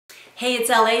Hey,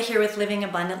 it's Leigh here with Living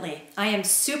Abundantly. I am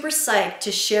super psyched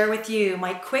to share with you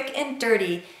my quick and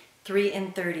dirty 3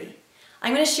 in 30.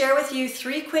 I'm going to share with you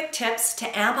 3 quick tips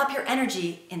to amp up your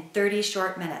energy in 30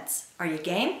 short minutes. Are you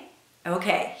game?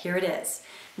 Okay, here it is.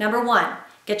 Number 1,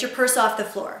 get your purse off the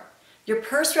floor. Your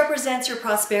purse represents your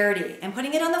prosperity, and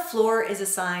putting it on the floor is a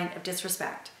sign of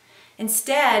disrespect.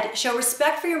 Instead, show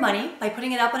respect for your money by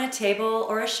putting it up on a table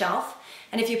or a shelf,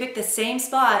 and if you pick the same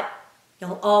spot,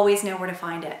 you'll always know where to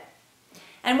find it.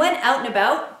 And when out and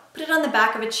about, put it on the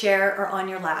back of a chair or on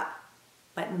your lap,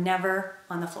 but never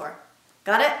on the floor.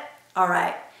 Got it? All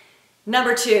right.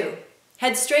 Number 2,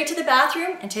 head straight to the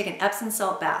bathroom and take an Epsom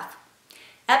salt bath.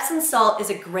 Epsom salt is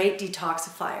a great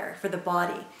detoxifier for the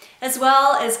body, as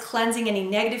well as cleansing any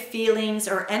negative feelings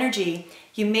or energy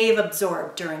you may have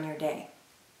absorbed during your day.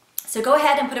 So go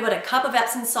ahead and put about a cup of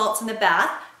Epsom salts in the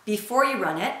bath before you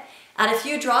run it. Add a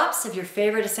few drops of your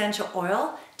favorite essential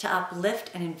oil to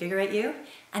uplift and invigorate you,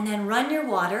 and then run your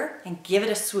water and give it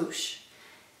a swoosh.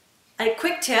 A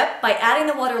quick tip, by adding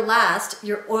the water last,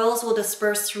 your oils will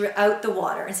disperse throughout the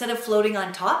water instead of floating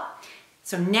on top.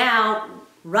 So now,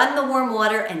 run the warm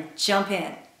water and jump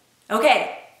in.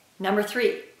 Okay, number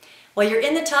 3. While you're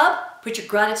in the tub, put your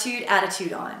gratitude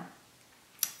attitude on.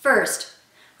 First,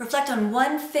 reflect on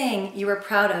one thing you were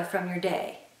proud of from your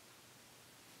day.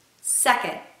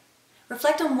 Second,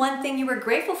 reflect on one thing you were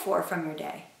grateful for from your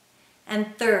day.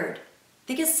 And third,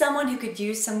 think of someone who could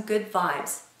use some good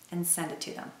vibes and send it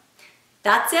to them.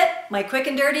 That's it, my quick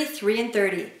and dirty 3 in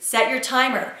 30. Set your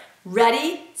timer.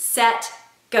 Ready, set,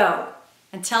 go.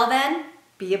 Until then,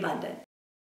 be abundant.